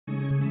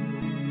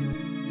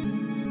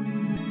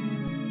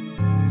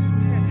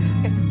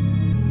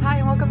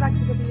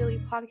back to the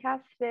Wheelie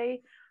podcast.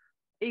 Today,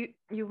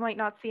 you might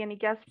not see any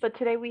guests, but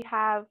today we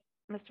have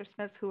Mr.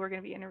 Smith who we're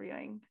going to be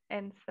interviewing.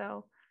 And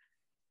so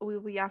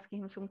we'll be asking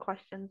him some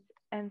questions.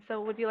 And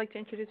so would you like to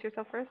introduce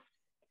yourself first?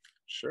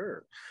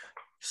 Sure.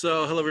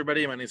 So hello,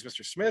 everybody. My name is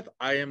Mr. Smith.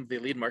 I am the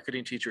lead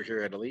marketing teacher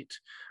here at Elite.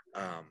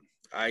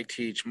 I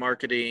teach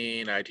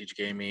marketing, I teach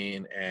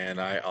gaming, and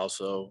I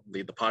also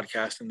lead the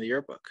podcast in the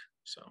yearbook.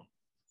 So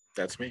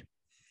that's me.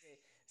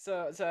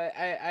 So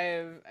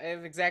I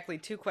have exactly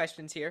two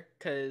questions here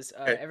because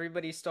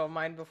everybody stole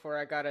mine before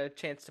I got a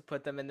chance to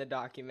put them in the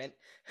document.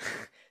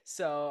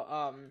 So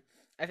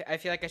I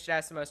feel like I should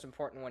ask the most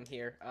important one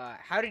here.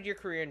 How did your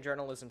career in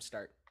journalism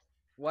start?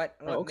 What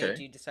made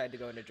you decide to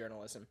go into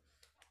journalism?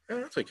 Yeah,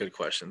 that's a good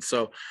question.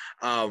 So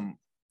I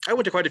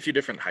went to quite a few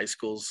different high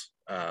schools,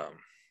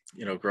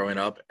 growing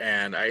up,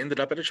 and I ended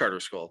up at a charter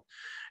school.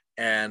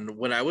 And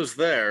when I was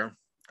there,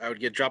 I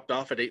would get dropped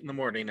off at 8 a.m.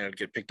 and I'd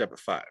get picked up at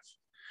 5.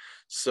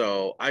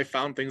 So I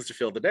found things to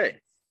fill the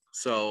day.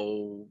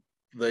 So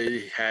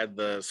they had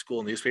the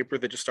school newspaper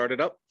that just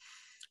started up,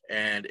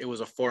 and it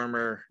was a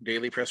former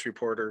Daily Press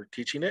reporter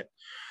teaching it.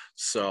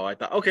 So I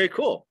thought, okay,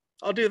 cool,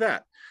 I'll do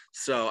that.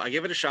 So I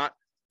gave it a shot,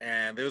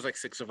 and there was like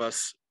 6 of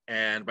us.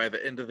 And by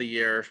the end of the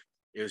year,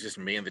 it was just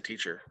me and the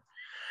teacher.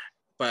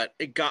 But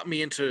it got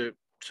me into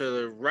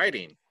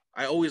writing.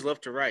 I always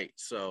loved to write.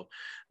 So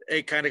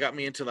it kind of got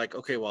me into like,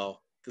 okay,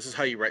 well, this is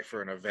how you write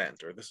for an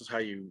event, or this is how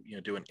you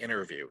do an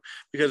interview,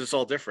 because it's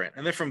all different.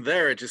 And then from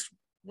there, it just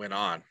went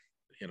on,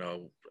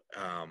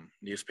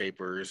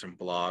 newspapers and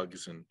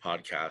blogs and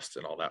podcasts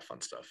and all that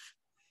fun stuff.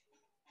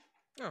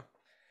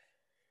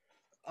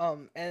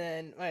 And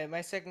then my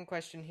second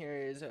question here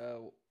is,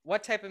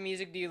 what type of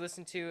music do you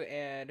listen to,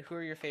 and who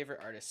are your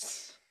favorite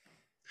artists?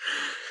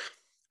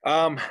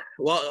 Well,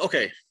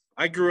 okay.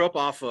 I grew up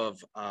off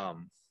of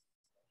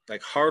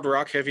like hard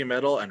rock, heavy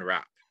metal, and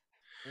rap.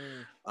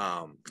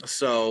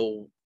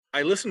 So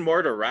I listen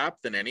more to rap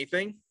than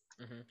anything.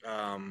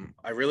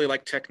 I really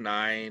like Tech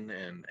Nine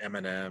and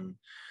Eminem.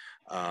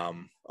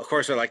 Of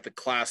course, I like the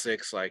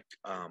classics like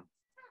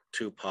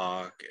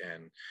Tupac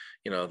and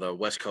the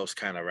West Coast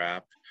kind of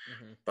rap.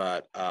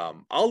 But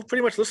I'll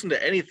pretty much listen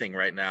to anything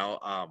right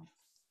now.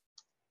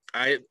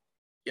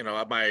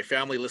 My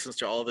family listens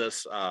to all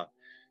this,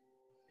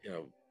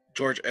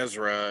 George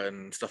Ezra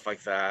and stuff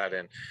like that,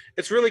 and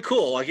it's really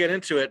cool. I get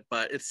into it,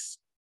 but it's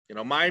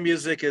my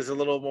music is a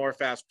little more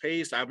fast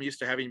paced. I'm used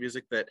to having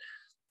music that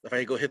if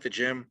I go hit the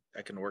gym,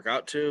 I can work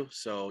out to.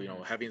 So,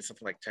 having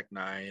something like Tech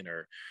Nine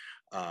or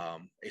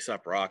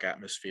A$AP Rock,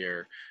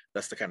 Atmosphere,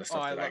 that's the kind of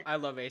stuff I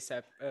love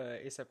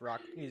A$AP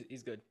Rock.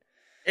 He's good.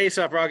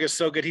 A$AP Rock is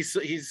so good.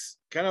 He's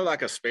kind of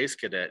like a space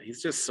cadet.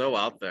 He's just so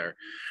out there.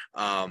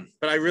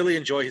 But I really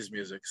enjoy his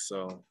music.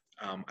 So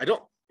I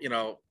don't, a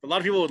lot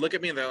of people would look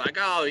at me and they're like,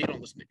 oh, you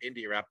don't listen to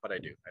indie rap, but I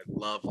do. I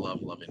love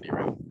indie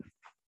rap.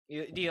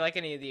 Do you like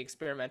any of the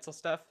experimental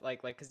stuff?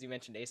 Like because you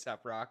mentioned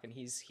A$AP Rock, and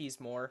he's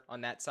more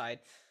on that side.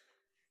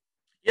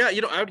 Yeah,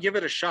 I would give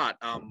it a shot.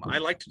 I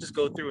like to just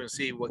go through and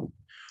see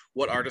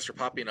what artists are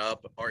popping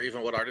up, or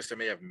even what artists I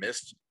may have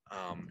missed,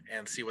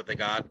 and see what they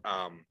got.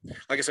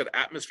 Like I said,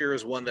 Atmosphere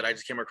is one that I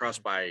just came across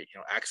by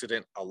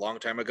accident a long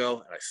time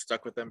ago, and I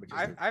stuck with them because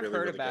I've really,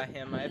 heard really about good.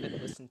 him. I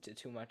haven't listened to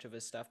too much of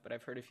his stuff, but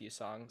I've heard a few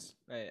songs.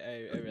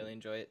 I really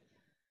enjoy it.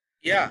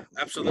 Yeah,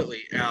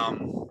 absolutely.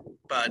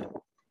 But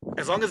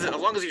as long as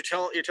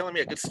you're telling me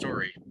a good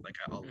story, like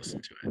I'll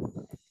listen to it.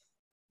 All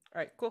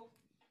right, cool.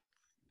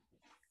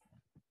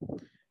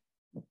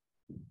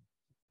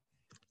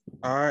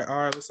 All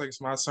right. Looks like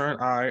it's my turn.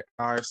 All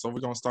right. So we're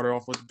gonna start it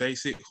off with the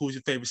basic. Who's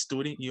your favorite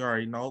student? You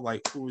already know.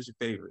 Like, who is your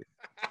favorite?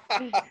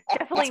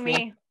 Definitely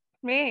me.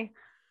 Me.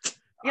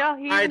 Yeah,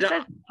 he even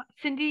says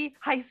Cindy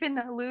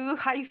 -Lou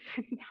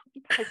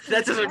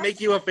That doesn't make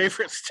you a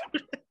favorite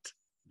student.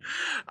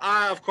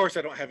 Of course,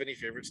 I don't have any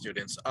favorite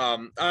students.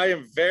 I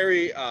am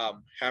very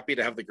happy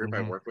to have the group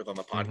I work with on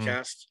the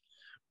podcast,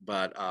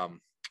 but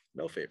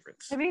no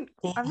favorites. I mean,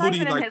 Who I'm not do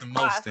you even in like his the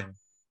class, most then?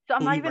 so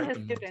I'm Who not you even like his the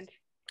most? student.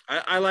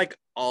 I like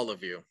all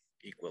of you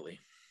equally.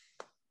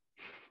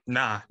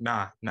 Nah.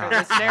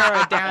 Let's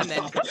narrow it down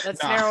then.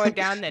 Narrow it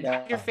down then.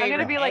 Nah. Your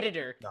favorite be like-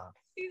 editor. Nah.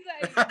 He's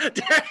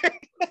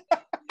like,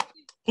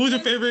 Who's your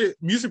favorite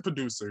music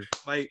producer?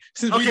 Like,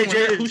 since Okay, who's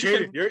your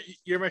Jaden, favorite?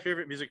 you're my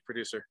favorite music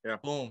producer. Yeah.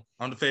 Boom.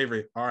 I'm the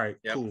favorite. All right.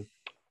 Yep. Cool.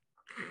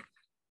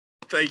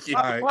 Thank you.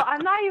 All right. Well,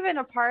 I'm not even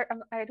a part.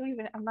 I'm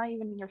not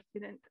even your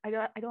student. I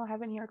don't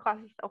have any of your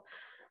classes, so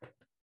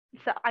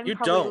I'm You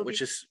probably don't, will which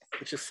be,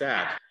 is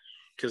sad,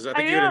 because I I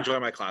think you'd know. enjoy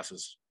my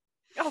classes.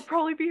 I'll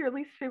probably be your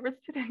least favorite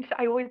student.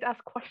 I always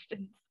ask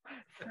questions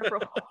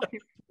several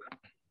times.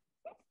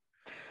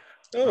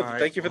 Oh, All right,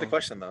 thank you for the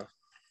question, though.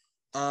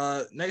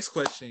 Next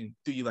question.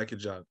 Do you like your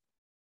job?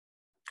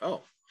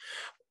 Oh,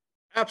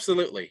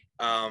 absolutely.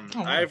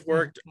 I've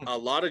worked a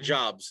lot of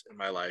jobs in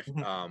my life.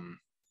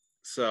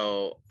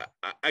 So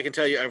I can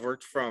tell you, I've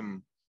worked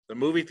from the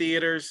movie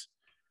theaters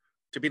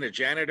to being a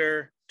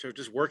janitor to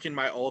just working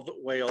my all the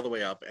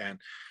way up, and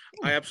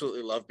I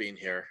absolutely love being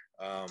here.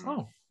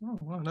 Well,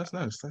 that's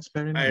nice. That's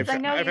very nice. I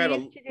know I've you had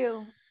used to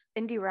do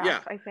indie rap, Yeah.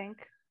 I think.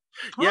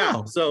 Yeah.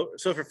 Oh.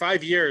 So for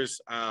 5 years,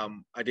 I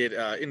did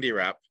indie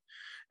rap,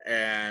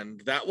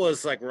 and that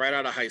was like right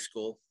out of high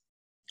school.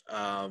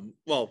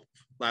 Well,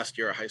 last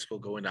year of high school,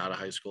 going out of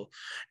high school,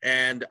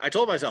 and I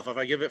told myself if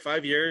I give it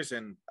 5 years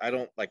and I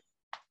don't like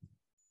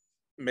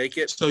make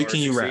it So or can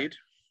you rap? succeed,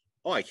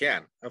 oh, I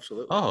can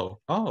absolutely. Oh,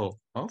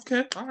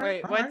 okay. All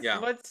right. Wait, all right. Yeah.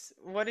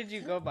 what did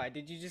you go by?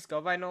 Did you just go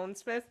by Nolan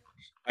Smith?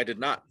 I did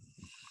not.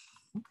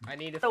 I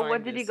need to So find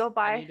what did you this. go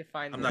by? I need to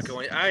find I'm this. not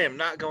going. I am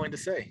not going to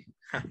say.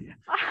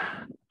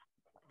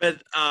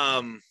 But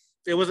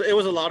it was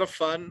a lot of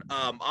fun.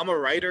 I'm a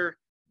writer,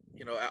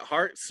 at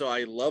heart, so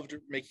I loved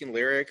making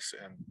lyrics,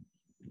 and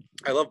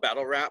I love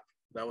battle rap.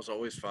 That was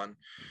always fun.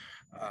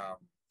 Um,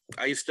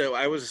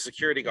 I was a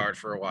security guard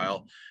for a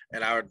while,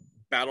 and I would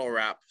battle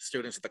rap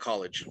students at the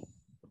college,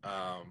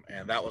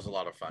 and that was a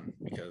lot of fun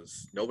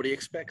because nobody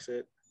expects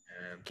it.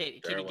 And Can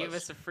there you it give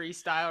was. us a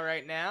freestyle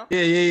right now?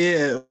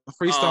 Yeah.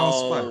 Freestyle on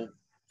spot. Oh,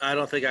 I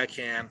don't think I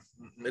can.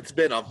 It's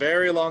been a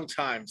very long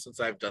time since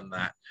I've done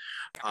that.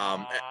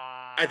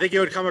 I think it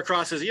would come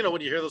across as,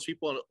 when you hear those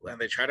people and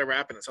they try to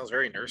rap and it sounds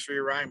very nursery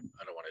rhyme.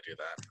 I don't want to do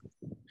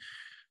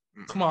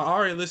that. Come on, I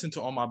already listened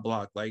to On My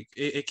Block. Like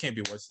it can't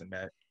be worse than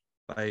that.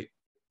 Like,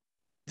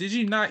 did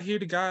you not hear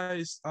the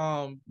guy's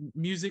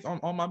music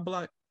on My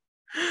Block?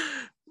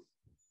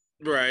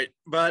 Right,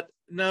 but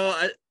no,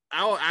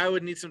 I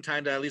would need some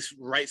time to at least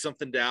write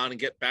something down and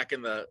get back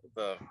in the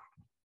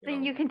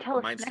Then you can tell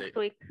us mind next state.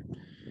 week.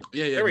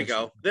 Yeah. There we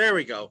go. There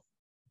we go.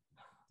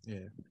 Yeah.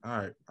 All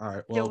right.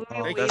 Yeah, Well,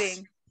 we'll be that's-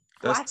 waiting.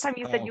 Last time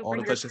you said you all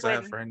bring the your questions I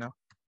have twin. for right now.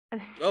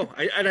 Oh,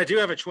 I do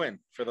have a twin.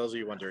 For those of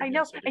you wondering. I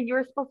know, Yes, I do. and you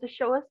were supposed to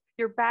show us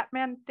your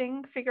Batman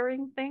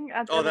figurine thing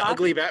at Oh, the last,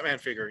 ugly Batman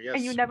figure. Yes.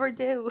 and you never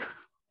do.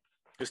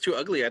 It was too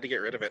ugly. I had to get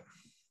rid of it.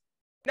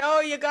 No,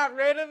 you got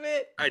rid of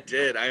it. I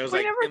did. I was We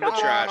like never in the got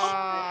trash.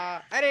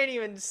 I didn't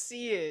even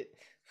see it.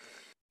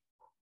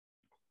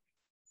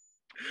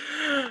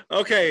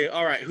 Okay.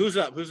 All right. Who's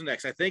up? Who's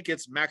next? I think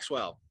it's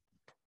Maxwell.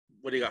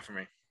 What do you got for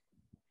me?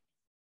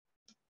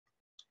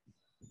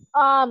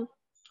 Why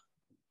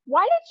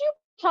did you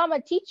become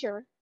a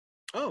teacher?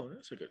 Oh,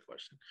 that's a good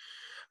question.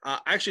 I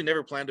actually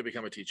never planned to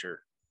become a teacher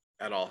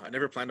at all. I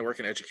never planned to work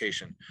in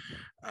education.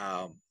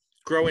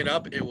 Growing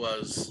up, it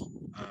was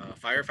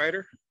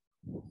firefighter.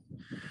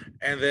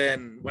 And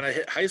then when I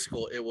hit high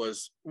school, it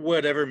was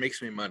whatever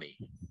makes me money.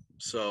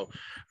 So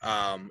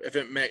if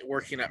it meant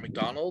working at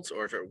McDonald's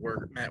or if it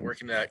meant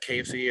working at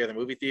KFC or the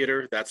movie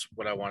theater, that's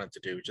what I wanted to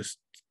do, just,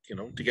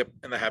 to get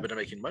in the habit of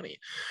making money.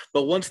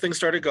 But once things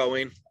started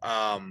going,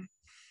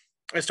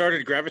 I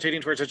started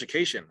gravitating towards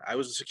education. I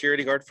was a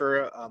security guard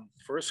for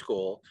a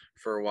school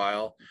for a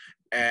while.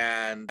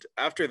 And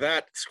after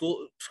that,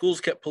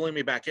 schools kept pulling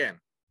me back in.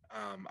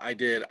 I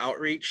did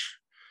outreach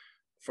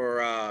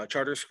for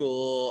charter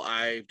school.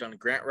 I've done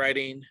grant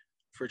writing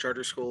for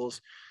charter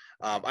schools.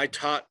 I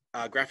taught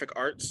graphic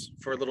arts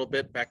for a little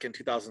bit back in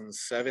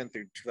 2007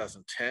 through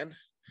 2010.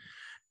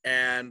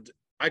 And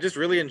I just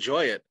really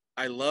enjoy it.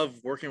 I love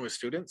working with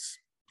students.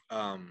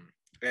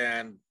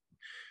 And,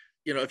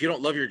 if you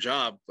don't love your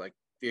job, like,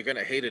 you're going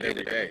to hate it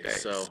every day.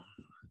 So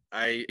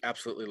I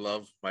absolutely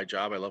love my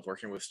job. I love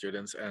working with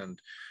students. And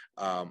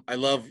I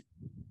love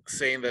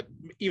saying that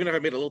even if I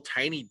made a little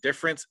tiny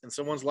difference in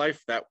someone's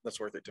life, that's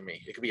worth it to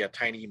me. It could be a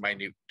tiny,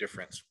 minute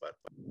difference, but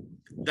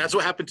that's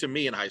what happened to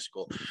me in high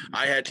school.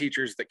 I had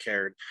teachers that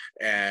cared,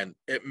 and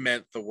it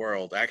meant the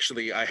world.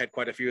 Actually, I had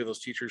quite a few of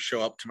those teachers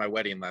show up to my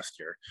wedding last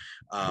year.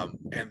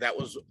 And that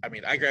was,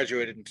 I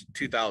graduated in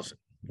 2000,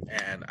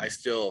 and I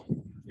still,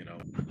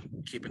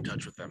 keep in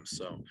touch with them.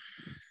 So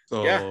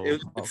yeah,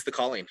 it's the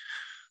calling.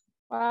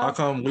 Wow. How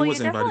come we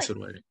wasn't invited to the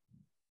wedding?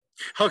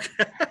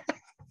 Okay.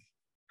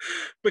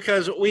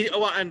 Because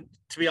and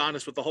to be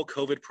honest, with the whole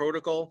COVID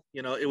protocol,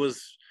 it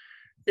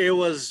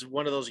was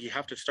one of those, you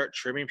have to start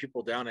trimming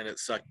people down, and it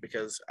sucked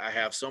because I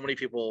have so many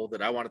people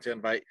that I wanted to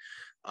invite,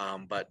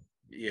 but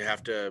you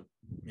have to,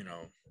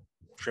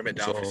 trim it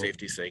down for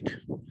safety's sake.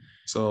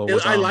 So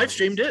I live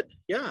streamed it.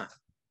 Yeah.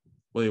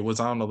 Wait, was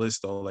I on the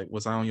list though? Like,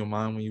 was I on your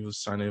mind when you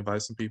was trying to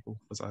invite some people?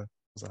 Was I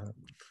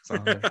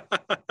on there?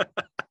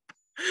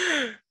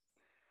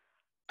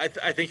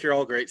 I think you're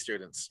all great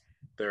students.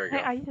 There we go.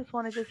 Hey, I just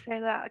wanted to say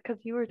that because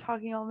you were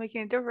talking about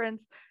making a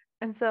difference.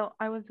 And so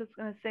I was just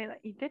going to say that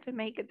you did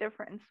make a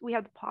difference. We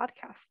have the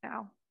podcast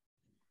now.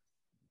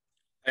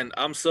 And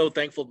I'm so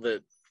thankful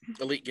that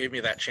Elite gave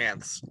me that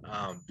chance.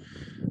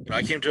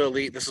 I came to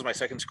Elite. This is my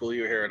second school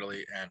year here at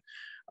Elite.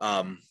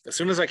 And as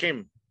soon as I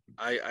came,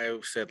 I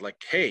said, like,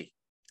 hey,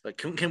 like,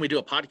 can we do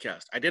a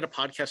podcast? I did a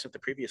podcast at the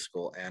previous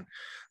school, and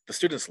the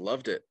students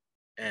loved it.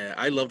 And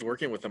I loved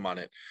working with them on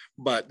it.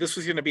 But this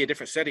was going to be a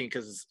different setting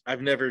because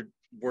I've never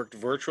worked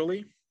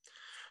virtually.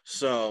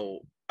 So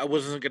I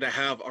wasn't going to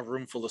have a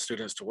room full of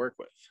students to work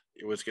with.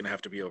 It was going to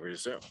have to be over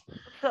Zoom.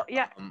 So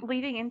yeah,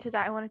 leading into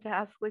that, I wanted to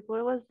ask, like,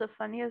 what was the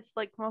funniest,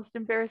 like, most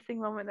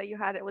embarrassing moment that you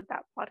had it with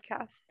that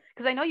podcast?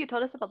 Because I know you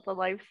told us about the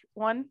live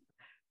one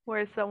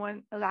where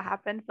that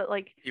happened, but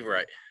like, You're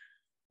right.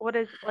 what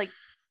is like?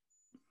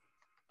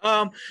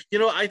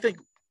 I think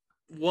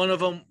one of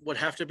them would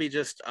have to be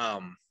just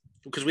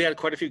because we had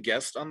quite a few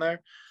guests on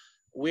there.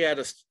 We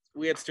had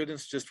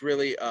students just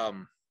really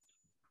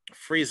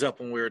freeze up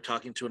when we were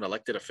talking to an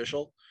elected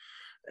official,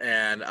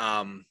 and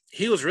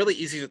he was really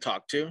easy to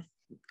talk to,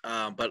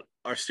 but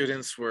our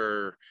students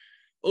were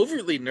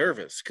overly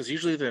nervous because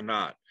usually they're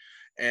not,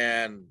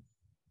 and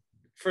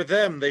for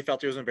them they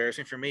felt it was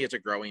embarrassing. For me, it's a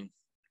growing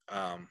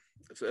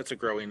it's a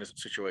growing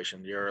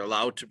situation. You're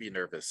allowed to be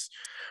nervous,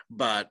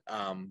 but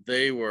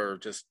they were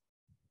just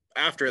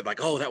after it like,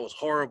 oh, that was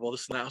horrible,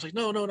 this and that. I was like,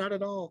 no, not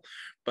at all.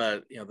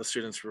 But the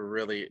students were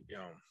really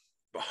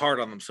hard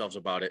on themselves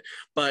about it.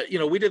 But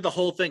we did the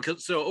whole thing.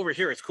 So over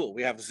here it's cool,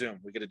 we have Zoom,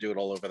 we get to do it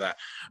all over that.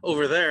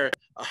 Over there,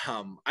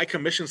 I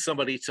commissioned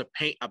somebody to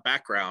paint a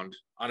background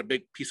on a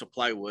big piece of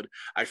plywood.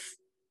 I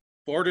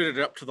boarded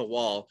it up to the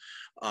wall,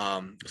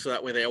 so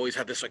that way they always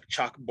had this like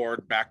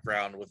chalkboard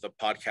background with the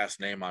podcast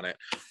name on it.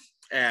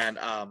 And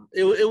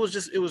it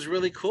was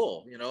really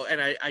cool,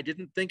 and I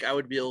didn't think I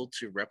would be able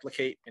to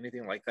replicate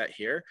anything like that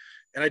here,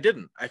 and I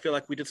didn't. I feel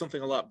like we did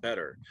something a lot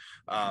better.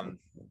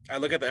 I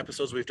look at the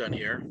episodes we've done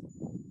here,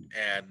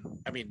 and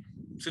I mean,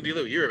 Cindy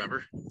Lou, you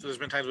remember, so there's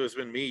been times where it's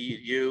been me,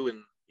 you,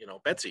 and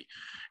Betsy,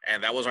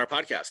 and that was our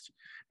podcast.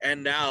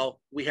 And now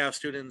we have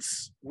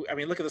students. I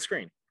mean, look at the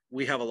screen.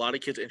 We have a lot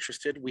of kids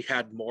interested. We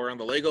had more on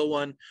the Lego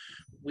one.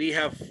 We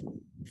have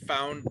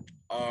found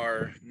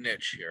our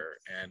niche here,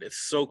 and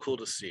it's so cool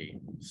to see.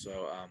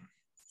 So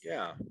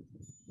yeah,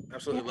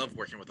 absolutely love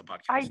working with the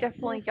podcast. I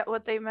definitely get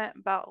what they meant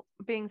about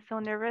being so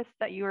nervous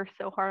that you were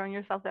so hard on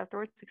yourself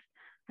afterwards.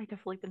 I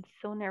definitely been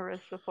so nervous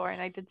before,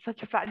 and I did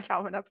such a bad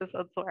job in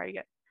episodes where I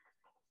get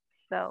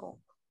so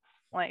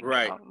like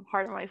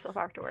hard on myself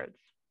afterwards.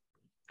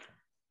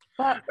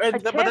 But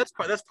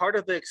that's part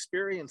of the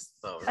experience,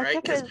 though,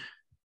 right?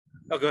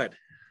 Oh, go ahead.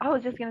 I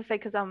was just gonna say,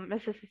 because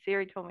Mrs.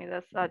 Siri told me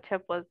this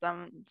tip was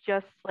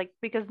just like,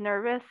 because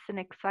nervous and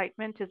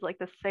excitement is like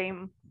the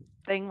same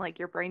thing, like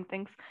your brain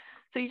thinks.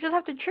 So you just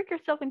have to trick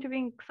yourself into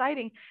being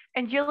exciting.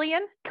 And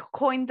Jillian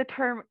coined the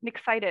term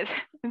excited,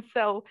 and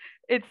so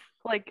it's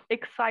like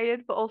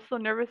excited but also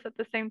nervous at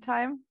the same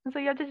time. And so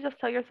you have to just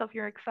tell yourself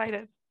you're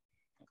excited,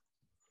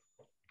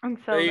 and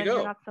so then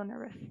you're not so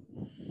nervous.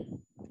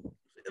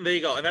 There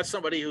you go, and that's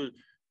somebody who.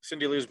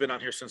 Cindy Lou's been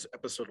on here since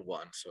episode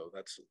 1, so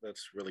that's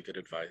really good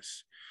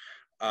advice.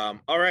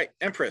 All right,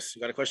 Empress, you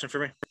got a question for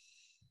me?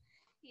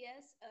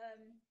 Yes.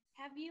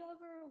 Have you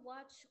ever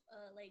watched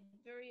like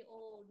very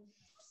old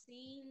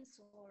scenes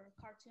or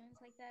cartoons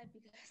like that?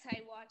 Because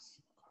I watch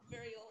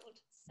very old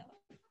stuff.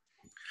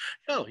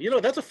 Oh,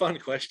 that's a fun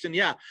question.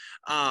 Yeah,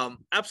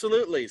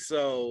 absolutely.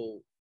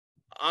 So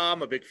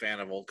I'm a big fan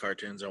of old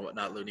cartoons and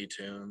whatnot, Looney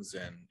Tunes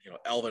and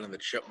Alvin and the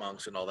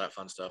Chipmunks and all that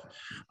fun stuff.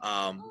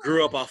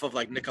 Grew up off of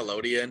like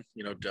Nickelodeon,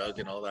 Doug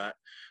and all that.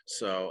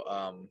 So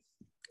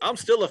I'm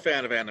still a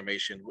fan of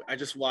animation. I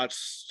just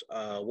watched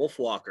Wolf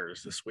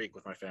Walkers this week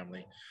with my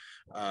family,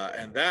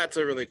 and that's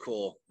a really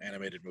cool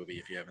animated movie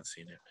if you haven't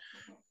seen it.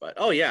 But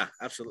oh yeah,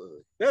 absolutely.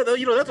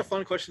 That's a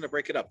fun question to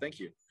break it up. Thank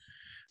you.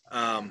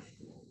 And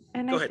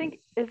I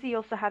think Izzy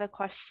also had a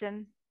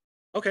question.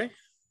 Okay.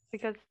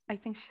 Because I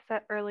think she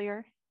said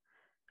earlier.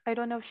 I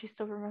don't know if she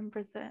still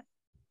remembers it.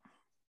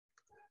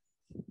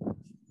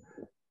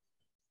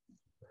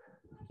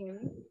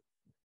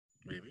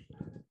 Maybe.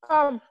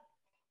 I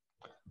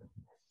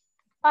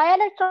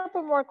had a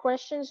couple more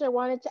questions I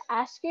wanted to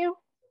ask you.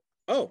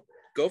 Oh,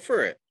 go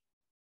for it.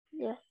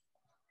 Yeah.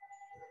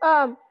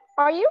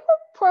 Are you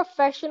a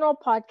professional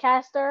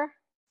podcaster?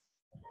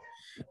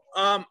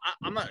 I'm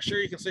not sure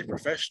you can say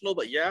professional,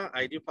 but yeah,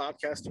 I do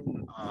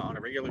podcasting on a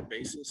regular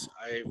basis.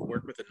 I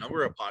work with a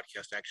number of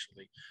podcasts,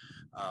 actually.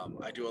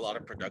 I do a lot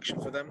of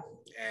production for them,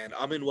 and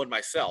I'm in one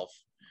myself.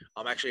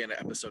 I'm actually in an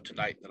episode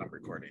tonight that I'm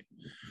recording.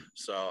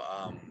 So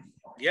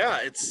yeah,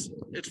 it's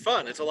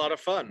fun. It's a lot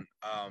of fun.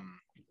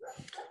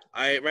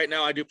 Right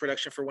now I do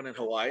production for one in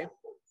Hawaii,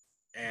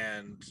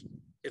 and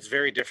it's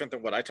very different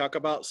than what I talk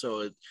about.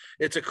 So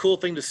it's a cool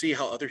thing to see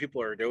how other people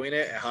are doing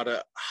it and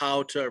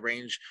how to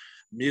arrange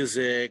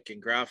music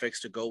and graphics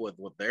to go with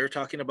what they're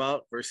talking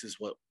about versus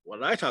what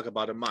I talk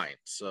about in mine.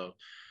 So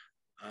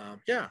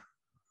yeah.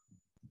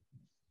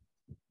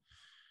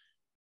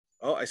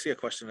 Oh, I see a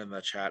question in the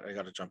chat. I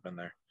got to jump in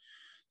there.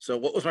 So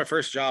what was my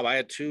first job? I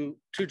had two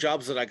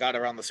jobs that I got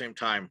around the same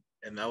time,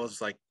 and that was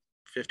like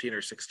 15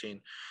 or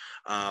 16.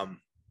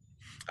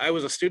 I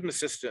was a student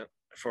assistant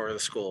for the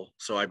school,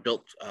 so I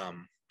built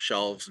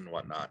shelves and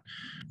whatnot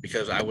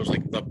because I was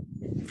like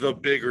the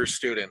bigger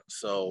student.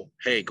 So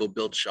hey, go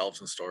build shelves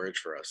and storage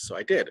for us. So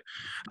I did,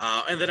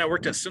 and then I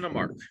worked at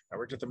Cinemark. I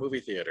worked at the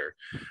movie theater,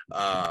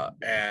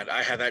 and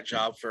I had that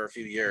job for a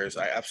few years.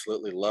 I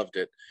absolutely loved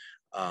it.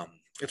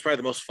 It's probably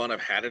the most fun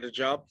I've had at a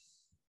job,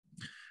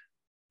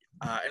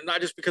 and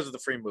not just because of the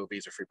free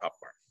movies or free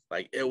popcorn.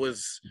 Like it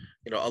was,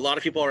 a lot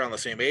of people around the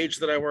same age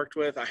that I worked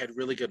with. I had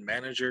really good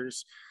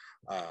managers,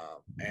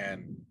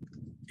 and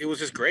it was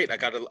just great.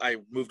 I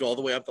moved all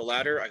the way up the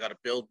ladder. I got to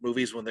build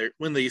movies when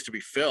they used to be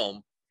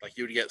filmed. Like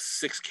you would get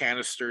 6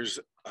 canisters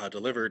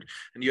delivered,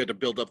 and you had to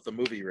build up the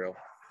movie reel.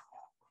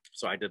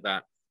 So I did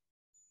that.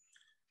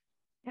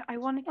 Yeah, I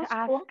wanted That's to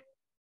ask, cool.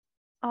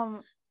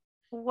 um,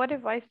 what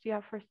advice do you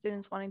have for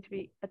students wanting to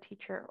be a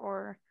teacher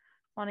or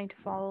wanting to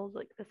follow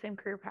like the same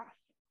career path?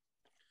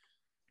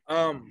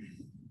 Um,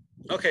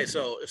 okay,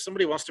 so if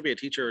somebody wants to be a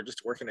teacher or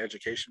just work in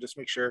education, just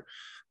make sure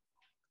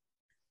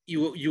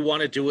you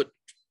want to do it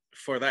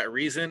for that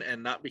reason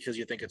and not because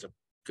you think it's a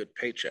good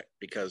paycheck.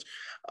 Because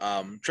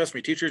trust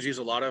me, teachers use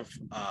a lot of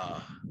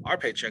our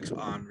paychecks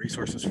on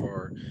resources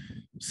for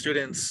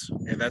students,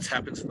 and that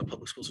happens in the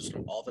public school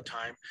system all the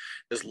time.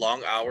 There's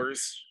long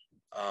hours.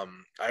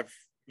 I've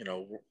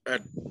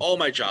at all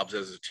my jobs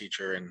as a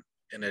teacher and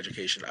in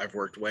education, I've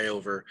worked way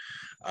over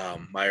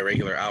my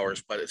regular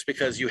hours, but it's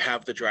because you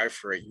have the drive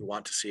for it. You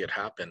want to see it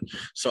happen.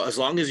 So as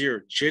long as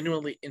you're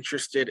genuinely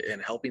interested in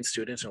helping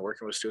students and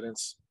working with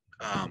students,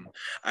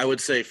 I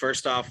would say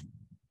first off,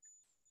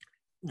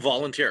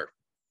 volunteer.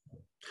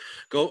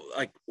 Go,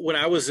 like when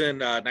I was in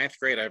ninth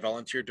grade, I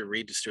volunteered to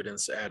read to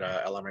students at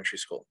elementary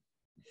school.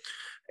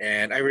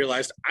 And I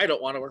realized I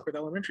don't want to work with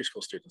elementary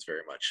school students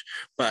very much,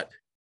 but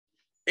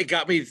it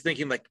got me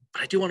thinking, like,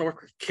 I do want to work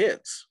with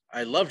kids.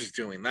 I loved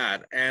doing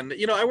that. And,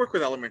 I work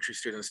with elementary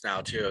students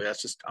now too.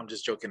 I'm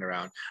just joking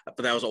around, but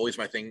that was always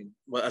my thing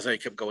as I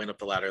kept going up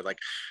the ladder. Like,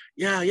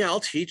 yeah, I'll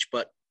teach,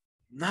 but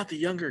not the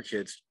younger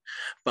kids.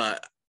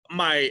 But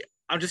I'm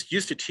just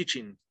used to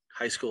teaching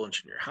high school and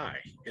junior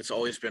high. It's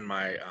always been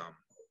my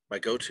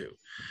go-to.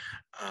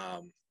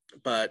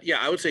 But yeah,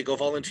 I would say go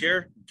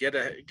volunteer, get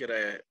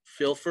a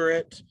feel for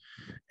it,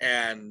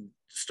 and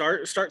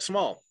start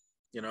small.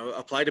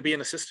 Apply to be an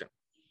assistant.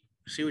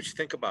 See what you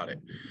think about it.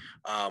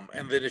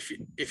 And then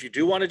if you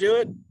do want to do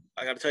it,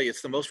 I got to tell you,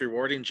 it's the most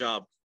rewarding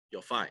job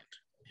you'll find.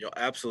 You'll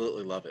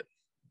absolutely love it.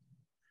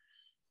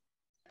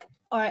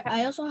 All right,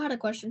 I also had a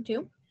question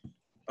too.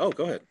 Oh,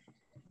 go ahead.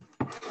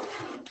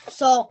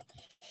 So,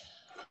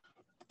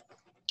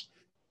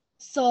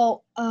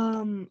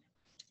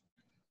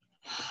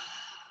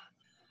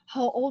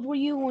 how old were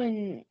you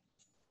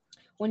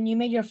when you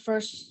made your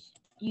first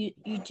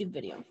YouTube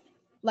video,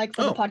 like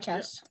for the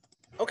podcast?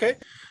 Yeah. Okay,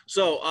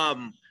 so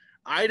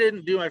I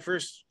didn't do my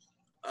first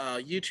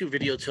YouTube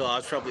video till I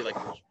was probably like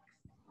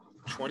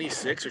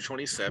 26 or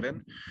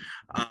 27,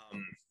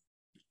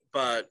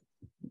 but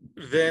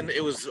then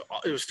it was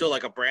still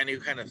like a brand new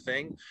kind of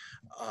thing.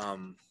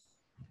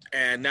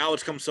 And now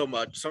it's come so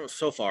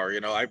far.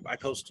 I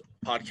post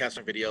podcasts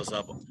and videos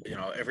up,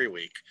 every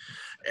week,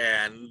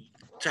 and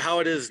to how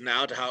it is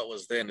now to how it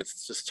was then,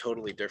 it's just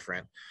totally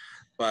different.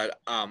 But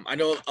I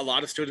know a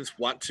lot of students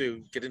want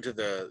to get into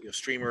the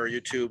streamer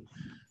YouTube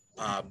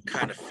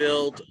kind of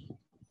field.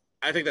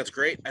 I think that's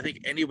great. I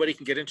think anybody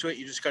can get into it.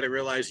 You just got to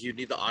realize you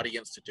need the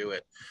audience to do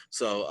it.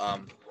 So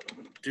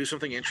do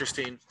something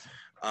interesting.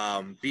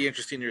 Be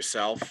interesting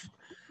yourself.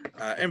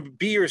 And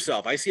be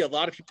yourself. I see a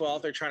lot of people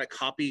out there trying to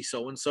copy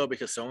so-and-so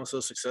because so-and-so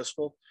is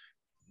successful.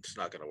 It's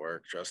not going to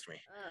work. Trust me.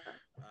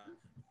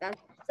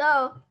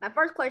 So my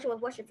first question was,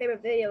 what's your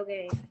favorite video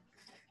game?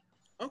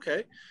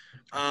 Okay.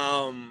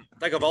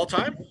 Like of all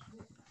time?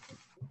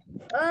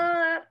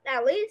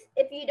 At least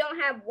if you don't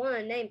have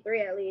one, name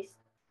 3 at least.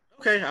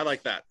 Okay, I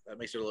like that. That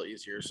makes it a little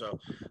easier. So,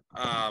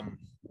 I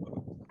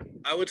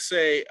would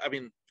say,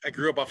 I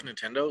grew up off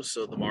Nintendo,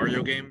 so the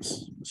Mario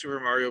games, Super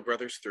Mario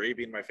Brothers 3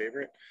 being my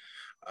favorite.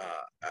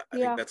 I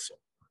think that's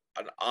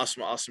an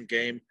awesome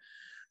game.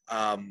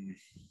 I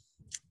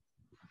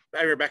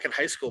remember back in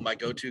high school, my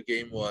go-to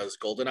game was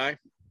GoldenEye,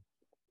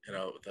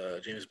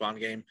 the James Bond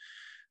game.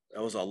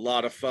 That was a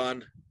lot of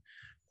fun.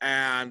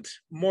 And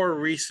more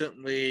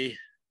recently,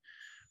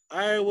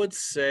 I would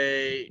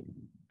say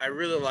I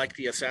really like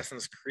the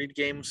Assassin's Creed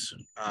games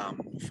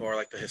for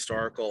like the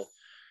historical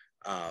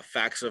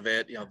facts of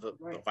it.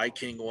 The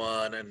Viking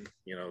one, and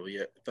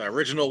the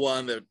original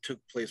one that took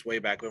place way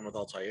back when with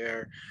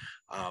Altair.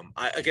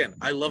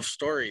 I love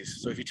stories.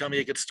 So if you tell me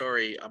a good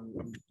story, I'm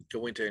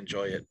going to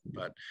enjoy it.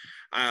 But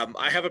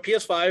I have a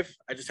PS5.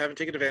 I just haven't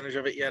taken advantage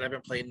of it yet. I've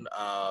been playing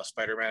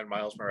Spider-Man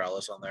Miles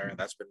Morales on there, and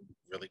that's been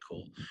really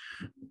cool.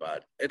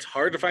 But it's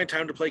hard to find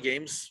time to play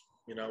games,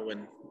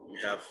 when you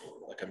have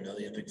like a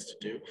million things to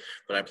do.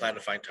 But I plan to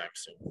find time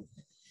soon.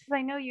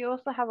 I know you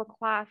also have a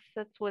class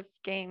that's with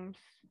games.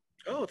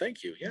 Oh,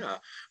 thank you. Yeah.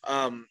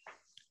 I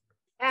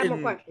have more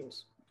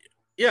questions.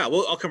 Yeah,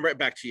 well, I'll come right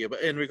back to you.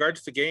 But in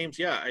regards to games,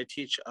 yeah, I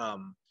teach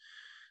the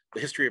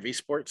history of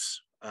esports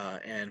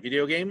and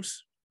video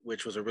games,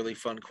 which was a really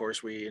fun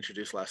course we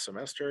introduced last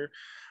semester.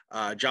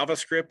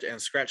 JavaScript and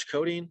Scratch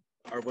coding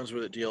are ones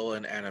that deal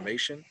in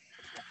animation.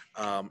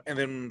 And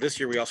then this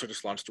year we also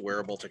just launched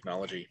wearable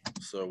technology.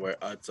 So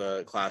it's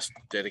a class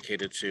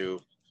dedicated to,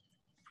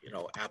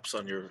 apps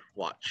on your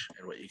watch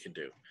and what you can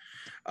do.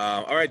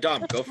 All right,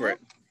 Dom, go for it.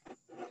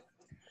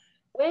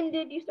 When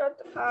did you start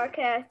the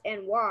podcast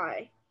and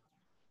why?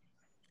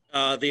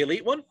 The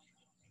Elite one?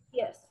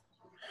 Yes.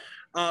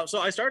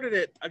 So I started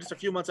it just a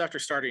few months after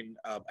starting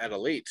at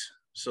Elite.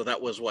 So that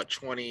was what,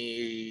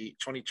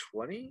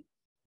 2020?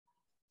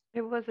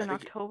 It was in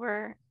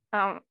October.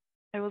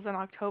 It was in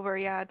October,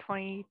 yeah,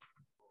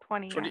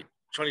 2020.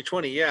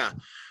 2020, yeah.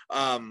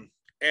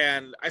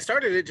 And I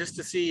started it just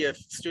to see if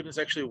students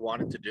actually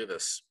wanted to do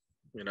this.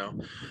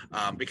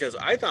 because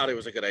I thought it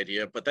was a good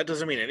idea, but that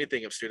doesn't mean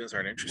anything if students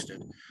aren't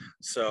interested.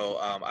 So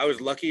I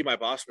was lucky. My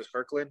boss, Ms.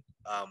 Kirkland,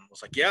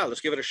 was like, yeah,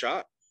 let's give it a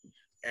shot.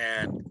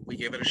 And we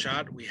gave it a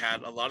shot. We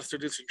had a lot of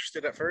students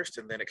interested at first,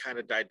 and then it kind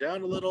of died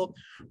down a little,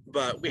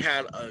 but we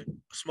had a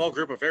small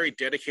group of very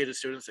dedicated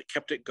students that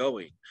kept it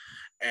going.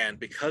 And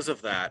because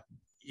of that,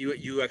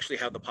 you actually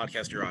have the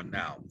podcast you're on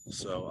now.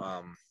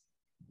 So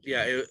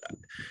yeah,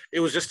 it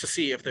was just to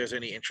see if there's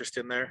any interest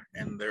in there,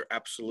 and there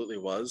absolutely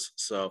was.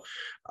 So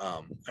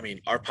I mean,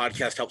 our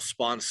podcast helped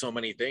spawn so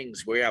many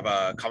things. We have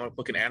a comic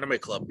book and anime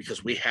club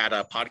because we had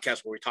a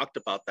podcast where we talked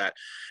about that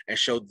and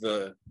showed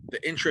the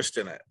interest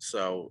in it.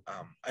 So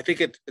I think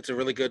it's a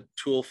really good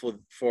tool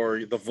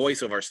for the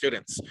voice of our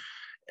students,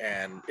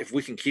 and if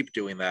we can keep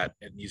doing that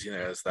and using it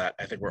as that,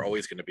 I think we're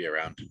always going to be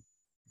around.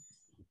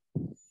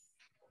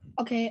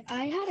 Okay,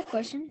 I had a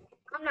question.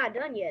 I'm not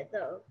done yet,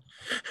 though.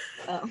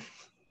 Oh.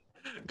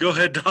 Go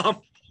ahead,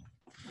 Dom.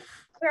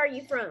 Where are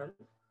you from?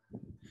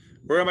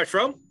 Where am I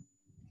from?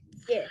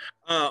 Yeah.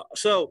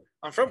 So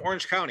I'm from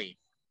Orange County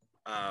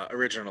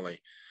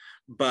originally,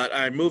 but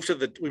we moved to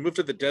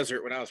the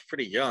desert when I was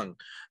pretty young,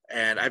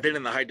 and I've been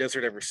in the high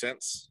desert ever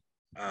since.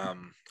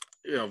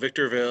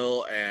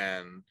 Victorville,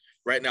 and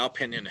right now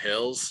Pinyon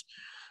Hills.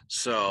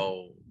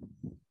 So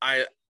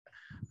I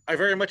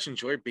very much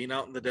enjoy being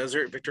out in the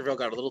desert. Victorville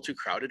got a little too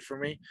crowded for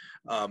me.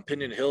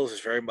 Pinyon Hills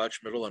is very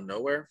much middle of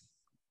nowhere,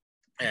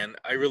 and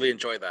I really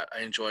enjoy that.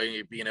 I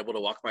enjoy being able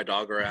to walk my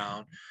dog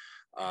around,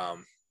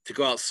 to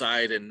go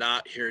outside and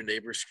not hear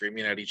neighbors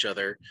screaming at each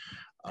other.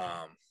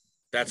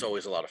 That's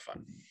always a lot of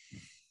fun.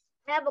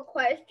 I have a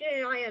question,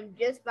 and I am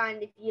just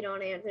fine if you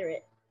don't answer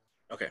it.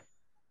 Okay.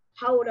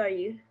 How old are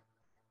you?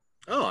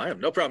 Oh, I have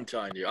no problem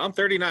telling you. I'm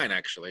 39,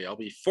 actually. I'll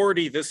be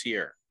 40 this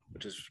year,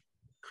 which is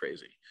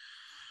crazy.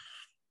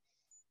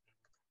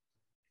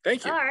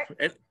 Thank you. All right.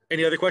 And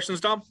any other questions,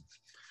 Dom?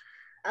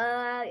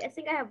 I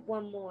think I have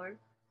one more.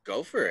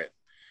 Go for it.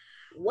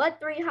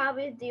 What 3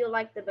 hobbies do you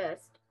like the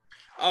best?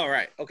 All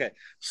right. Okay.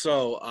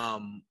 So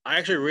I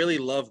actually really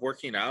love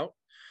working out.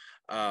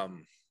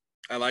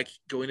 I like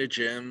going to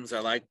gyms. I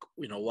like,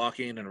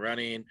 walking and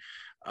running.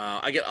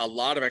 I get a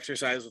lot of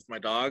exercise with my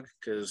dog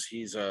because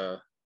he's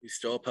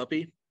still a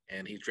puppy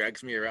and he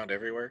drags me around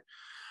everywhere.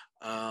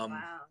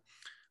 Wow.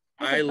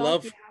 I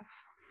love.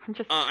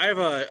 I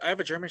have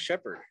a German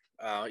Shepherd.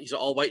 He's an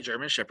all-white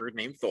German Shepherd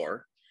named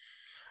Thor,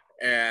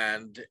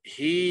 and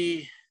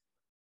he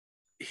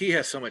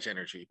has so much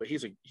energy. But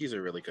he's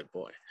a really good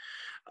boy.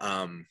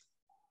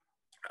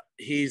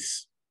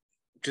 He's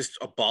just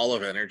a ball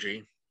of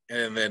energy,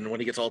 and then when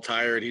he gets all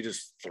tired, he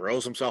just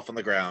throws himself on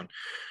the ground.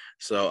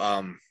 So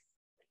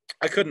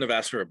I couldn't have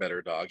asked for a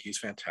better dog. He's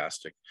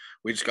fantastic.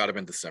 We just got him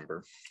in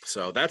December,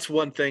 so that's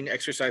one thing.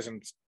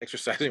 Exercising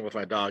with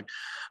my dog.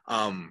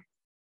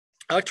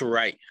 I like to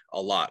write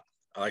a lot.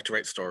 I like to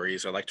write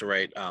stories. I like to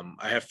write.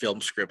 I have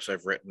film scripts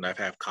I've written. I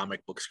have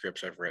comic book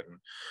scripts I've written.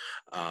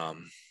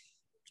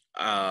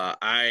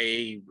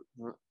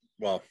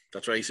 Well,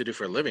 that's what I used to do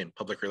for a living,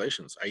 public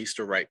relations. I used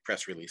to write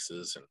press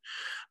releases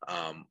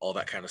and all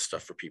that kind of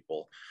stuff for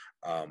people.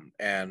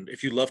 And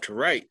if you love to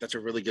write, that's a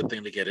really good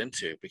thing to get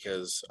into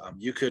because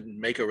you could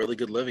make a really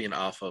good living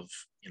off of,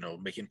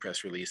 making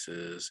press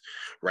releases,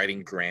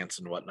 writing grants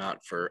and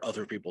whatnot for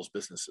other people's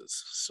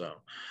businesses. So,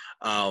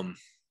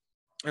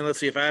 and let's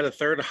see, if I had a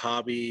third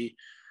hobby,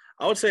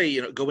 I would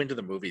say, go into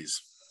the movies.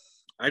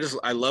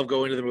 I love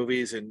going to the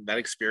movies and that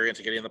experience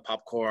of getting the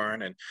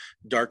popcorn and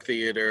dark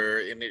theater.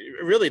 And it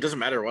really doesn't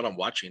matter what I'm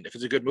watching. If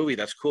it's a good movie,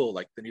 that's cool.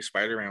 Like the new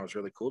Spider-Man was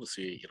really cool to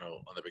see,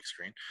 on the big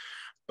screen.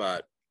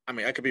 But I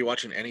mean, I could be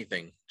watching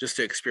anything just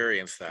to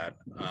experience that.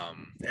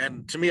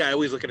 And to me, I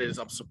always look at it as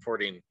I'm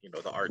supporting,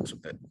 the arts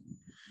with it.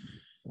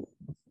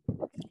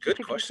 Good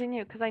to question.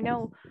 Continue, because I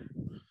know,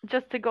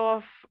 just to go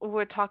off,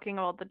 we're talking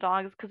about the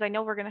dogs, because I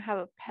know we're going to have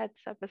a pets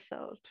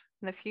episode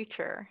in the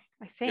future,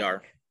 I think. We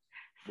are.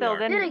 So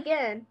then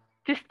again,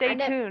 just stay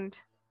tuned.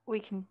 We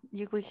can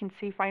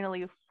see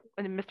finally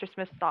Mr.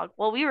 Smith's dog.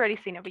 Well, we already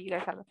seen it, but you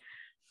guys haven't.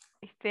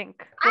 I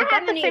think. Was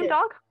that the same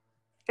dog?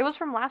 It was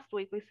from last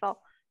week. We saw.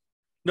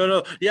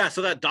 No. Yeah.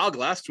 So that dog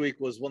last week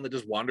was one that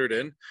just wandered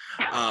in.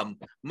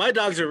 My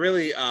dogs are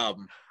really. I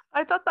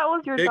thought that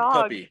was your big dog.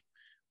 Puppy.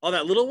 Oh,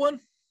 that little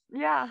one.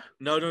 Yeah.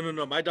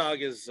 No. My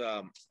dog is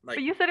like.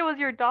 But you said it was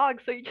your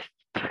dog, so you just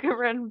took a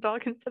random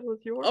dog and said it was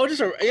yours. Oh,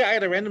 I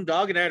had a random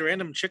dog and I had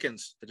random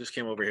chickens that just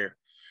came over here.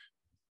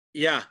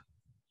 Yeah.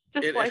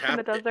 Just life in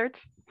the desert.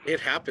 It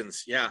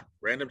happens. Yeah.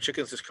 Random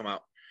chickens just come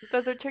out.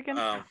 Desert chicken?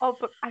 But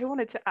I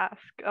wanted to ask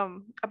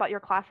about your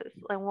classes,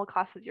 like what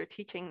classes you're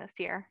teaching this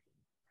year.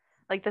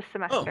 Like this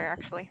semester,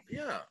 actually.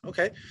 Yeah.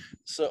 Okay.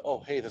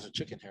 So, hey, there's a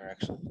chicken here,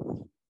 actually.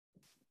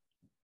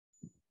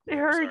 I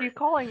heard you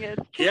calling it.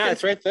 Yeah,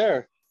 it's right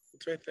there.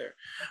 It's right there.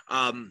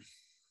 I'm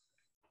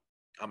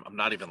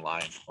not even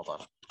lying. Hold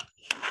on.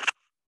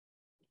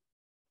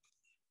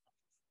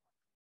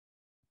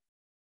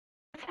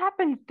 This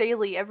happens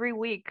daily, every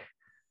week.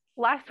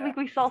 Last week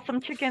we saw some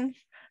chickens,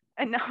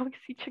 and now we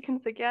see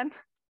chickens again.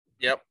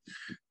 Yep.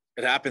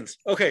 It happens.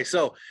 Okay,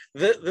 so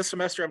this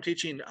semester I'm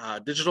teaching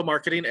digital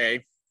marketing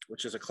A,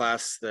 which is a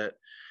class that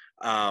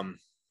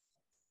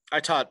I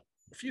taught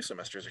a few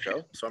semesters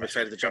ago. So I'm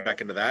excited to jump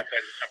back into that.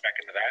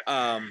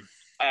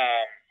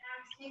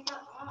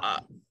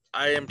 I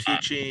am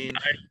teaching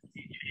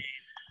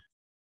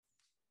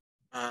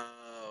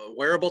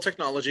wearable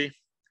technology,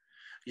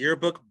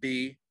 yearbook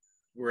B.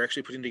 We're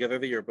actually putting together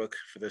the yearbook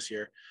for this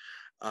year,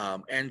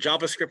 and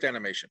JavaScript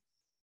animation.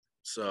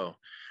 So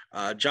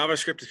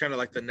JavaScript is kind of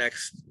like the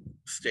next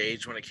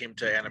stage when it came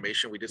to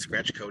animation. We did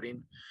scratch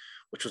coding,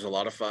 which was a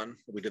lot of fun.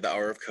 We did the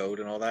hour of code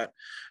and all that.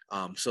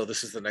 So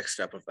this is the next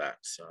step of that.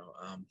 So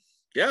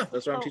yeah,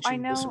 that's what I'm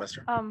teaching this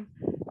semester.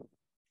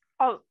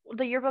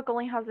 The yearbook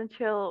only has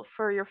until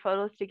for your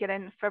photos to get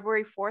in.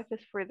 February 4th is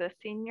for the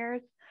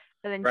seniors,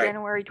 and then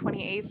January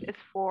 28th is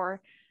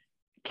for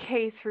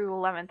K through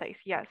 11th.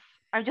 Yes,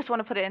 I just want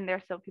to put it in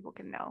there so people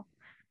can know.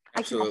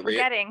 Absolutely.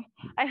 I keep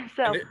on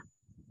forgetting.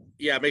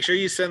 Yeah, make sure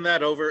you send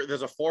that over.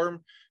 There's a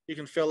form you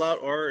can fill out,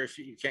 or if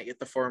you can't get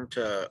the form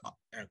to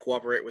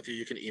cooperate with you,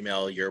 you can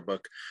email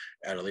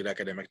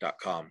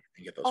yearbook@eliteacademic.com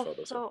and get those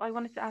photos. So I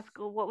wanted to ask,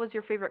 what was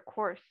your favorite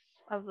course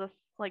of this,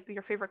 like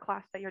your favorite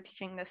class that you're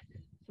teaching this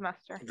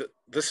semester?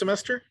 This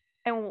semester?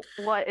 And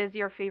what is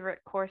your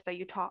favorite course that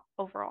you taught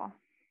overall?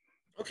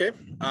 Okay.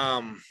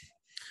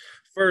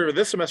 For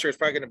this semester, it's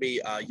probably going to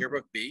be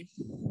yearbook B.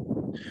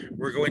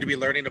 We're going to be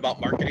learning about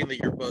marketing the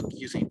yearbook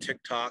using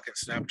TikTok and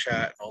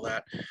Snapchat and all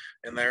that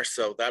in there.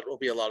 So that will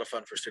be a lot of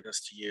fun for students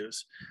to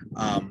use.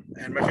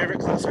 And my favorite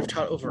class I've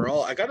taught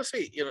overall, I got to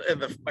say,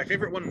 and my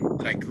favorite one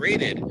that I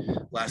graded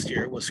last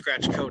year was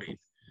scratch coding.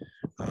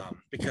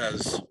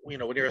 Because, when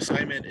your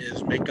assignment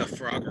is make a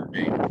Frogger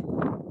game,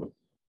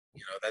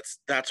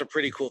 that's a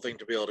pretty cool thing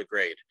to be able to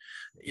grade,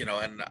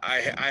 and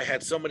I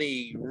had so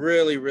many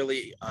really,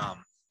 really,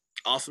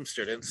 awesome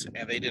students,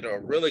 and they did a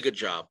really good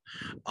job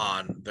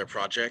on their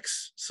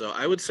projects. So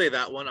I would say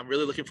that one. I'm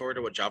really looking forward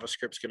to what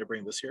JavaScript's going to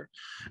bring this year.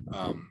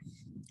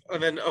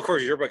 And then, of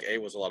course, Yearbook A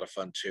was a lot of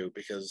fun too,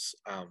 because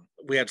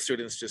we had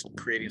students just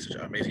creating such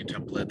amazing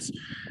templates,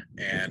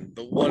 and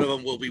one of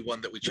them will be one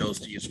that we chose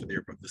to use for the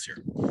yearbook this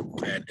year,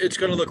 and it's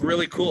going to look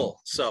really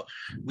cool. So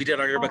we did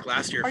our yearbook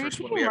last year. First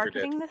one we ever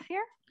did. Are you teaching marketing this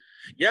year?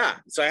 Yeah,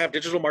 so I have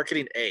digital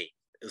marketing A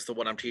is the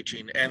one I'm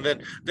teaching, and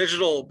then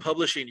digital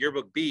publishing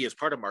yearbook B is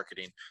part of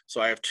marketing.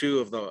 So I have two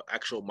of the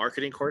actual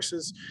marketing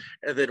courses,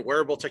 and then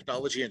wearable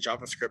technology and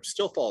JavaScript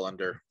still fall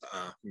under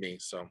me.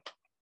 So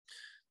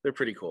they're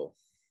pretty cool.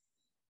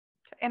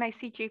 And I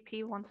see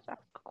JP wants to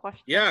ask a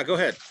question. Yeah, go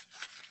ahead.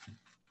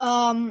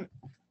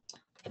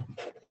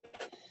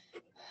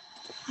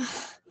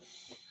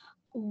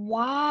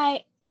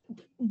 Why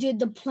did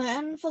the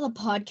plan for the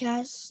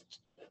podcast?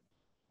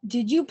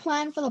 Did you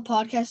plan for the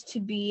podcast to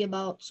be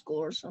about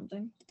school or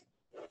something?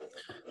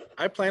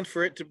 I planned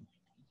for it to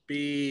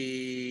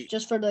be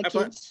just for the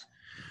kids.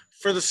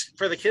 For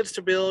the kids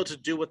to be able to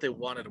do what they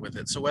wanted with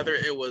it. So whether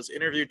it was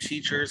interview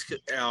teachers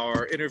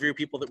or interview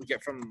people that we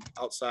get from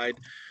outside,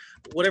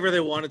 whatever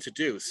they wanted to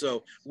do.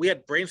 So we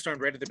had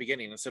brainstormed right at the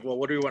beginning and said, well,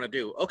 what do we want to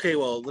do? Okay,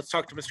 well, let's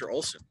talk to Mr.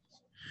 Olson,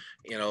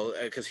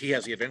 because he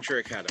has the Adventure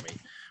Academy.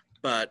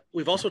 But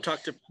we've also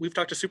talked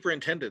to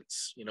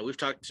superintendents. We've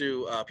talked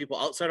to people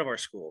outside of our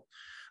school,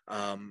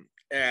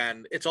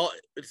 and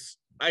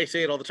I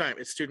say it all the time.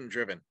 It's student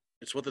driven.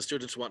 It's what the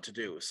students want to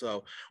do.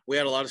 So we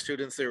had a lot of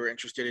students that were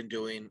interested in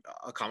doing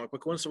a comic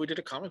book one. So we did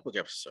a comic book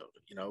episode.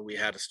 We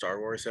had a Star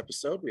Wars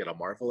episode. We had a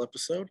Marvel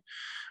episode,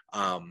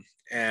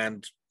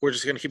 and we're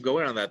just going to keep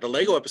going on that. The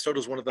Lego episode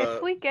was one of the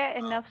if we get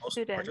enough most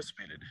students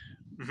participated.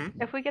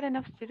 Mm-hmm. If we get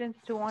enough students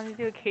to want to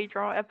do a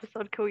K-Draw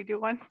episode, can we do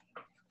one?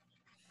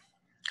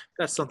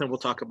 That's something we'll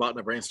talk about in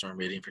a brainstorm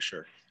meeting for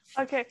sure.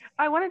 Okay,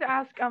 I wanted to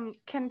ask,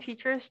 can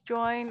teachers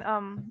join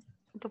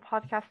the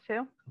podcast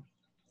too?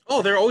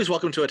 Oh, they're always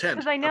welcome to attend.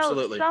 Because I know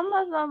Absolutely. Some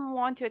of them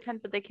want to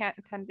attend, but they can't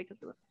attend because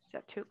it's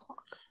at 2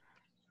 o'clock.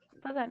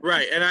 But then,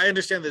 right, and I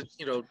understand that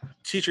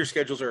teacher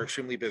schedules are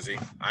extremely busy.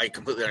 I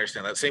completely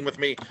understand that. Same with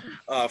me.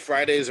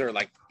 Fridays are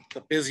like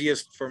the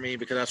busiest for me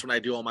because that's when I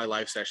do all my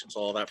live sessions,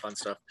 all that fun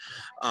stuff.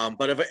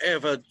 But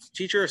if a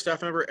teacher or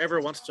staff member ever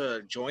wants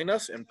to join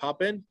us and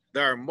pop in,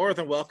 they are more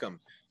than welcome.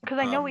 Because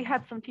I know we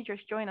had some teachers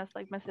join us,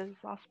 like Mrs.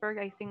 Osberg.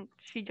 I think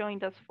she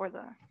joined us for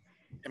the.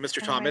 And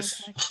Mr.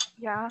 Thomas.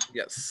 Yeah.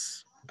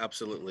 Yes,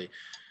 absolutely.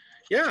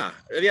 Yeah,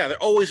 they're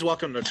always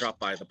welcome to drop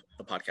by the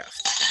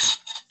podcast.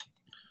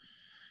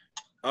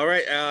 All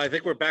right, I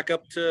think we're back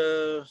up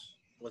to,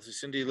 let's see,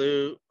 Cindy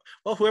Lou.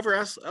 Well, whoever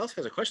else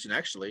has a question,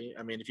 actually.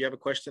 I mean, if you have a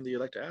question that you'd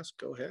like to ask,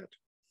 go ahead.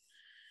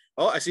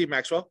 Oh, I see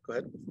Maxwell. Go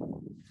ahead.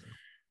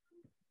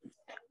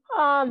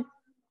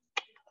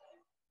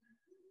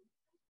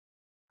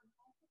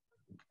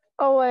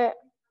 Oh, wait.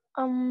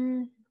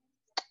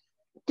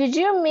 Did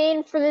you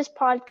mean for this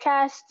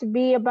podcast to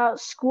be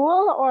about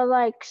school or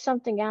like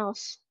something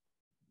else?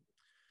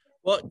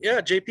 Well,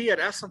 yeah, JP had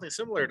asked something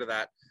similar to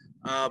that.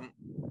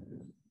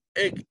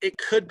 It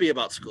could be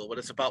about school, but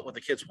it's about what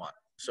the kids want.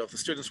 So if the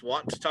students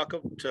want to talk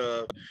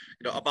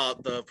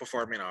about the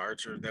performing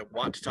arts, or they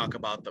want to talk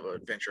about the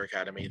Adventure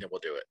Academy, then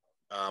we'll do it.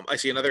 I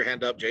see another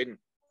hand up, Jaden.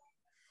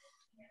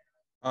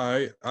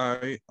 All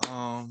right.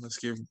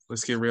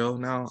 Let's get real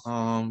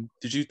now.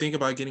 Did you think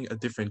about getting a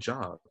different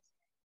job?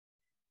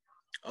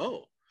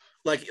 Oh,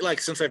 like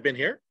since I've been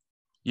here?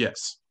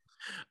 Yes.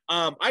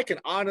 I can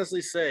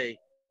honestly say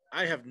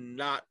I have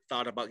not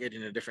thought about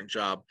getting a different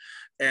job.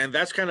 And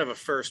that's kind of a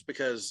first,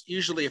 because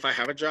usually if I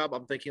have a job,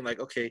 I'm thinking like,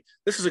 okay,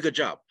 this is a good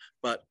job,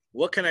 but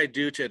what can I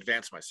do to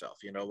advance myself?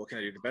 You know, what can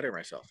I do to better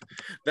myself?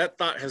 That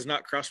thought has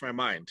not crossed my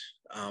mind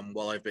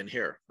while I've been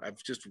here. I've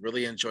just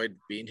really enjoyed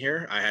being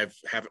here. I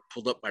haven't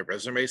pulled up my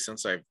resume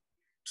since I've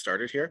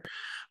started here.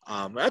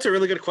 That's a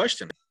really good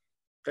question.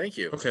 Thank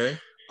you. Okay.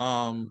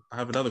 I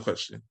have another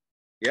question.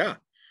 Yeah.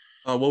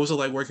 What was it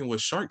like working with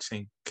Shark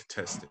Tank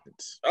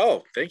contestants?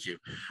 Oh, thank you.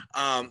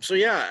 So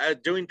yeah,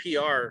 doing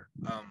PR,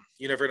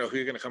 you never know who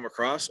you're going to come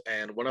across,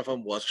 and one of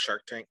them was a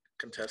Shark Tank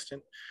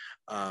contestant.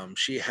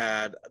 She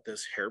had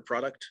this hair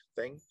product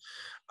thing,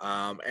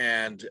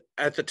 and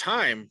at the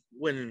time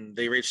when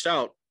they reached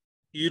out,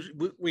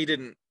 we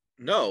didn't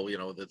know,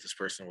 that this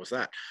person was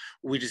that.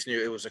 We just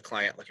knew it was a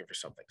client looking for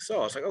something.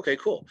 So I was like, okay,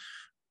 cool.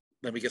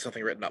 Let me get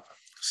something written up.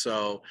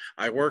 So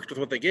I worked with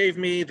what they gave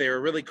me. They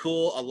were really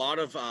cool. A lot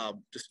of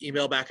just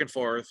email back and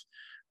forth.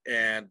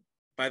 And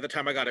by the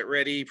time I got it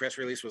ready, press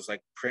release was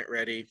like print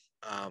ready.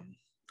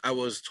 I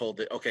was told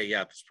that, okay,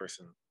 yeah, this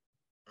person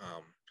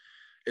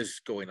is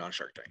going on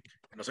Shark Tank.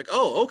 And I was like,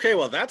 oh, okay,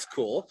 well, that's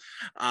cool.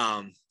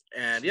 And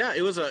yeah,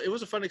 it was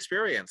a fun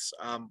experience.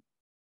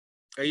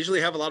 I usually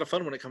have a lot of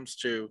fun when it comes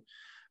to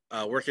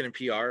working in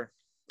PR.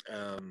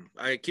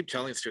 I keep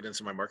telling students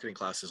in my marketing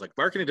classes, like,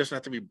 marketing doesn't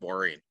have to be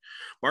boring.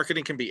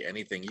 Marketing can be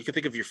anything. You can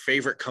think of your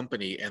favorite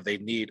company and they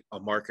need a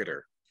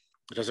marketer.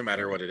 It doesn't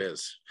matter what it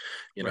is,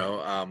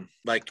 for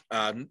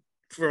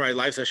my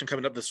live session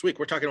coming up this week,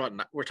 we're talking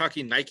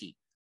Nike,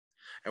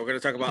 and we're going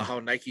to talk about how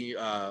Nike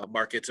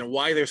markets and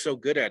why they're so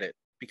good at it,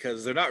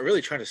 because they're not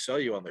really trying to sell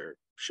you on their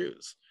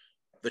shoes.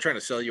 They're trying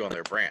to sell you on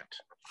their brand.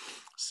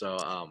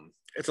 So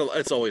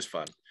it's always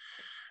fun.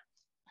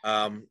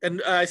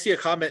 And I see a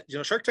comment,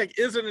 Shark Tank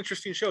is an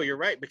interesting show. You're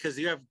right, because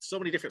you have so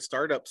many different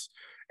startups,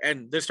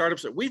 and there's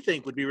startups that we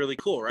think would be really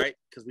cool, right?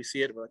 Because we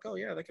see it and we're like, oh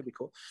yeah, that could be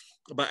cool.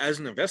 But as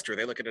an investor,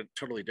 they look at it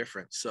totally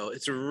different. So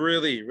it's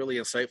really, really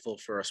insightful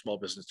for a small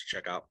business to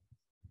check out.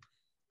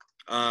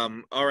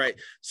 All right,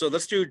 so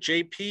let's do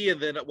JP,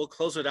 and then we'll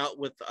close it out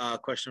with a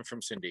question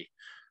from Cindy.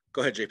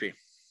 Go ahead, JP.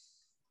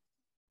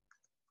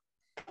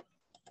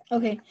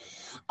 Okay.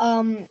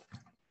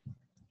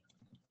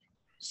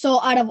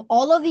 So out of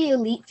all of the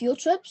elite field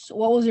trips,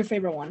 what was your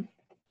favorite one?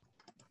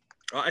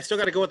 I still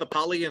got to go with the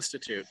Poly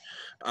Institute.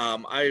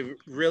 I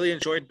really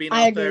enjoyed being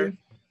out there.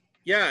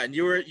 Yeah, and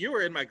you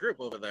were in my group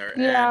over there.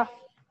 Yeah. And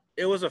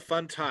it was a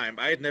fun time.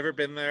 I had never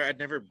been there. I'd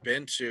never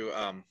been to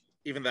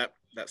even that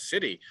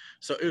city.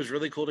 So it was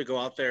really cool to go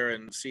out there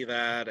and see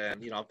that.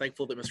 And, I'm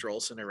thankful that Mr.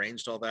 Olson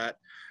arranged all that.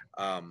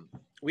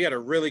 We had a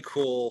really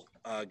cool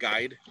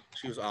guide.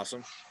 She was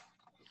awesome.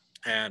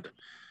 And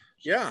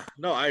yeah,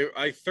 no,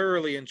 I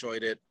thoroughly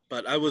enjoyed it,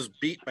 but I was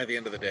beat by the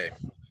end of the day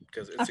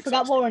because it's exhausting.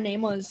 Forgot what her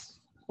name was.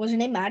 Was her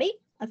name Maddie?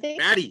 I think.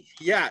 Maddie,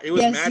 yeah, it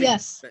was Maddie.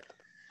 Yes.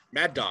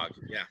 Mad Dog,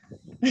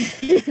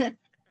 yeah.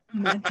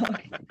 Mad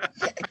Dog.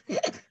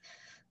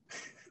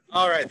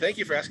 All right, thank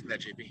you for asking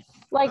that, JP.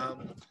 Like,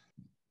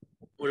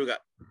 what do we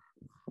got?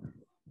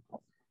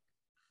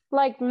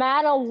 Like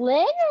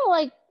Madeline, or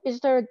like, is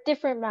there a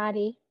different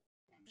Maddie?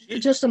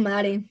 Just a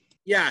Maddie.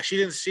 Yeah, she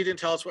didn't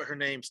tell us what her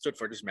name stood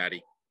for, just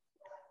Maddie.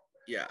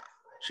 Yeah,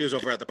 she was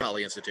over at the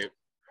Poly Institute.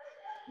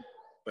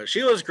 But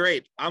she was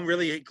great. I'm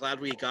really glad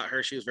we got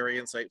her. She was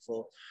very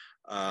insightful.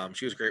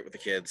 She was great with the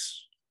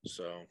kids.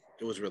 So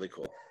it was really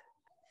cool.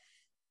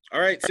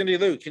 All right, Cindy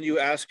Lou, can you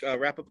ask a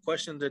wrap-up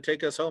question to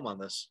take us home on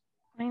this?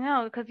 I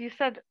know, because you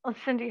said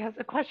Cindy has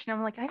a question.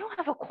 I'm like, I don't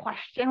have a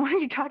question. What are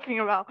you talking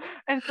about?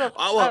 And so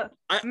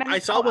I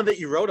saw one that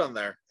you wrote on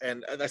there,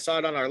 and I saw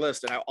it on our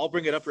list, and I'll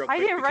bring it up real quick.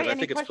 I didn't write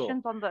any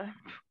questions cool. On the.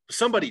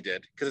 Somebody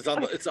did, because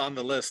it's on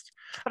the list.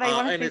 But I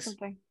want to say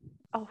something.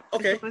 Oh,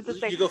 okay.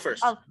 You go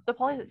first. The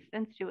Poly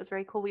Institute was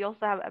very cool. We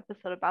also have an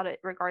episode about it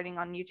regarding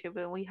on YouTube,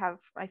 and we have,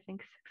 I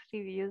think,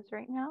 60 views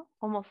right now,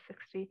 almost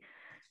 60.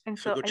 And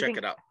so go check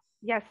it out.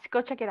 Yes,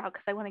 go check it out,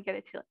 because I want to get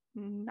it to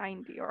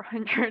 90 or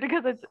 100,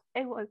 because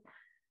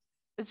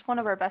it's one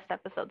of our best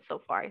episodes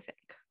so far, I think.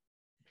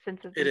 Since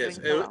it is.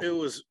 It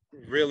was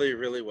really,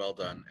 really well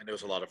done, and it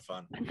was a lot of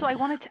fun. And so I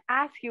wanted to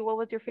ask you, what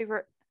was your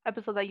favorite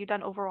episode that you've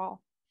done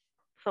overall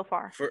so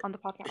far on the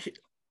podcast?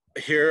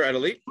 Here at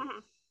Elite? Mm-hmm.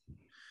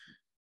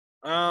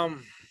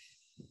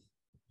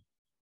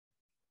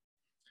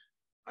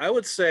 I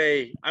would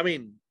say,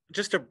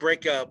 just to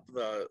break up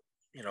the,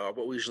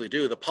 what we usually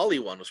do, the Poly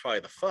one was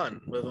probably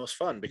the most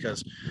fun,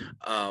 because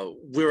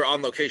we were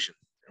on location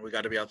and we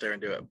got to be out there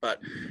and do it. But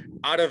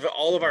out of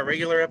all of our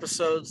regular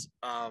episodes,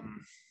 I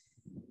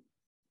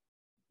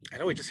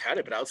know we just had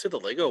it, but I would say the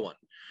Lego one.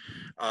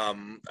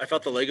 I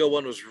felt the Lego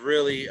one was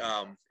really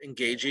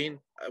engaging.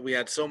 We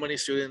had so many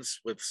students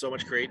with so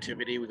much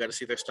creativity. We got to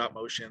see their stop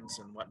motions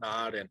and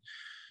whatnot, and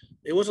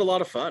it was a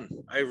lot of fun.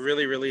 I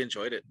really, really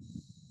enjoyed it.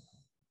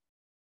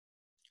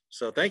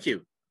 So thank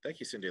you,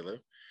 Cindy Lou.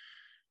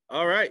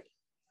 All right,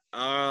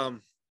 I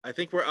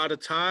think we're out of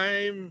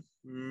time.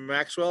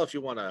 Maxwell, if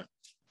you want to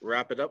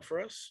wrap it up for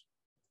us.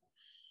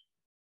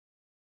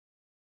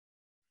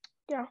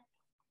 Yeah.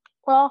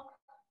 Well,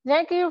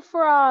 thank you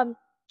for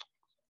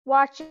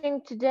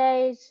watching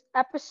today's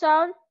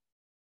episode.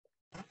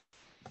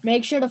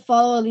 Make sure to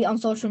follow Elite on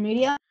social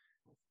media.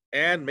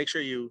 And make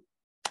sure you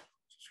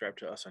subscribe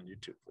to us on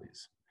YouTube,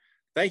 please.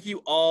 Thank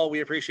you all.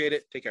 We appreciate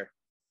it. Take care.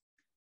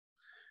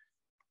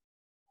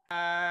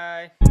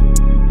 Bye.